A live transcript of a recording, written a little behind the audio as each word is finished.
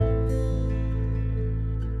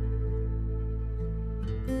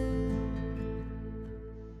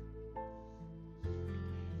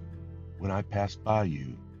when I passed by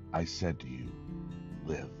you, I said to you,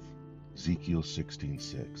 live. Ezekiel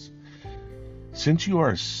 16:6. Since you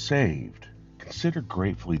are saved, consider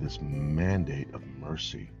gratefully this mandate of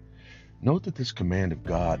mercy. Note that this command of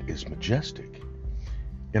God is majestic.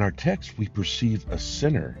 In our text, we perceive a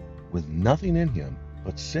sinner with nothing in him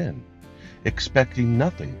but sin, expecting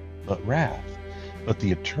nothing but wrath. But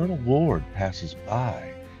the eternal Lord passes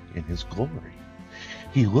by in his glory.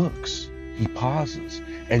 He looks, he pauses,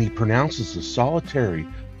 and he pronounces the solitary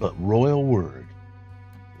but royal word,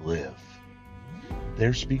 live.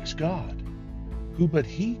 There speaks God. Who but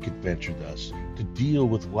he could venture thus to deal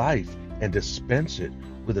with life and dispense it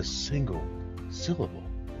with a single syllable?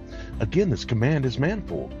 Again, this command is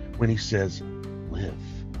manifold when he says, live.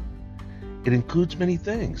 It includes many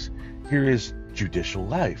things. Here is judicial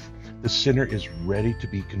life. The sinner is ready to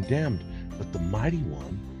be condemned, but the mighty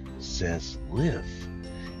one says, live.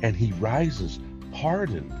 And he rises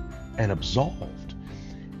pardoned and absolved.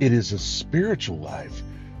 It is a spiritual life.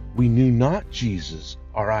 We knew not Jesus.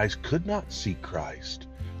 Our eyes could not see Christ.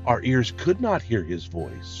 Our ears could not hear his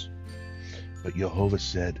voice. But Jehovah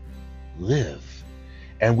said, live.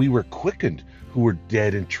 And we were quickened who were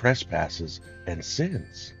dead in trespasses and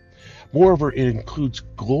sins. Moreover, it includes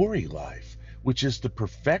glory life, which is the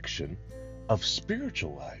perfection of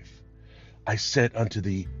spiritual life. I said unto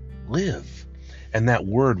thee, live. And that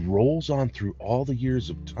word rolls on through all the years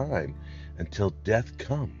of time until death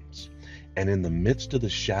comes. And in the midst of the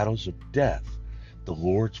shadows of death, the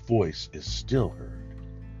Lord's voice is still heard.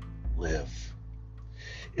 Live.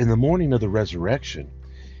 In the morning of the resurrection,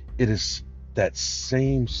 it is that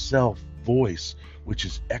same self voice which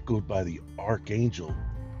is echoed by the archangel,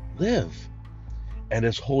 live. And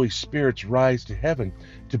as Holy Spirits rise to heaven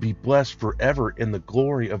to be blessed forever in the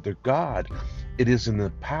glory of their God, it is in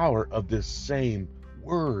the power of this same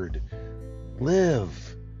word,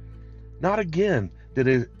 live. Not again that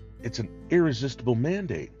it's an irresistible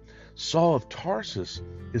mandate. Saul of Tarsus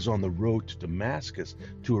is on the road to Damascus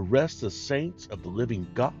to arrest the saints of the living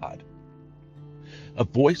God. A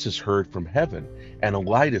voice is heard from heaven, and a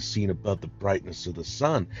light is seen above the brightness of the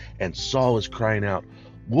sun, and Saul is crying out,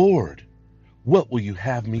 Lord, what will you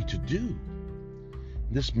have me to do?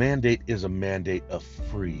 This mandate is a mandate of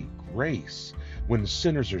free grace. When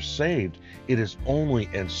sinners are saved, it is only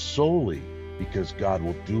and solely because God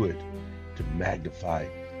will do it to magnify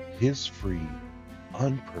his free,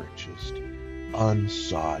 unpurchased,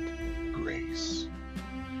 unsought grace.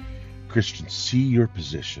 Christians, see your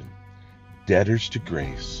position. Debtors to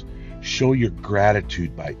grace, show your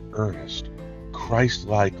gratitude by earnest,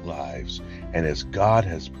 Christ-like lives, and as God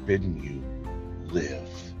has bidden you, live.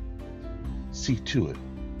 See to it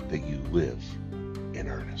that you live in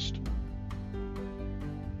earnest.